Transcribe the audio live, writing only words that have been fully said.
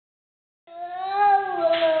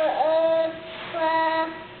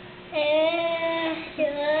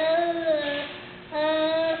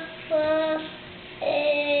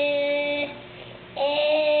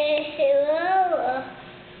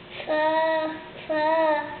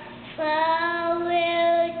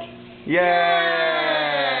Forward.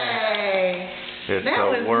 Yay! It's That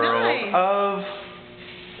the was world nice. of...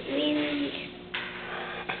 Wind.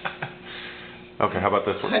 Okay, how about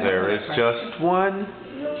this one? I don't There know is that just one,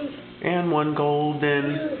 and one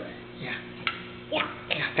golden, Yeah. Yeah.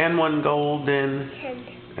 and one golden, And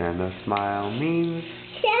and a smile means...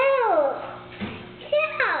 Shell.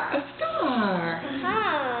 A star.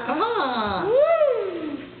 Ah.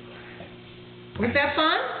 Woo. Was that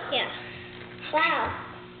fun? Yeah. Wow.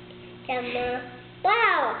 Camera.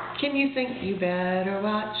 Wow. Can you sing? You better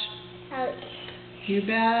watch. Out. You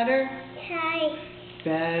better. Tie.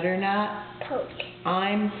 Better not. Coat.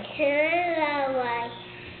 I'm Turn away.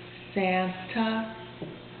 Santa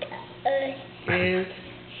Earth. is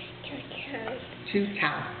To turn. to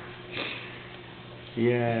town.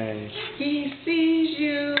 Yay. He sees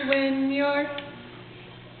you when you're.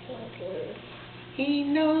 He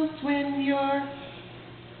knows when you're.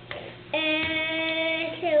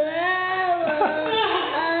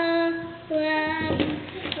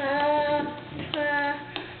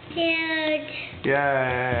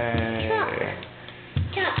 Yay.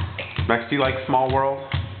 Duck. Max, do you like Small World?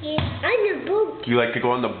 Yeah. On the boat. Do you like to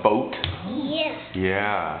go on the boat? Yeah.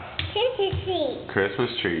 Yeah. Fantasy. Christmas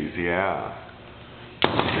trees, yeah.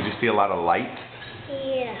 Did you see a lot of lights?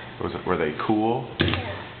 Yeah. Were they cool?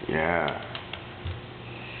 Yeah. Yeah.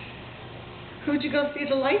 Who'd you go see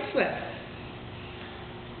the lights with?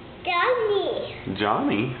 Dummy.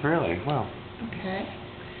 Johnny? Really? Wow. Okay.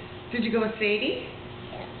 Did you go with Sadie?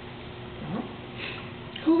 Yeah. Uh-huh.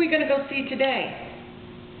 Who are we going to go see today?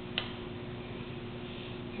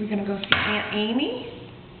 We're going to go see Aunt Amy?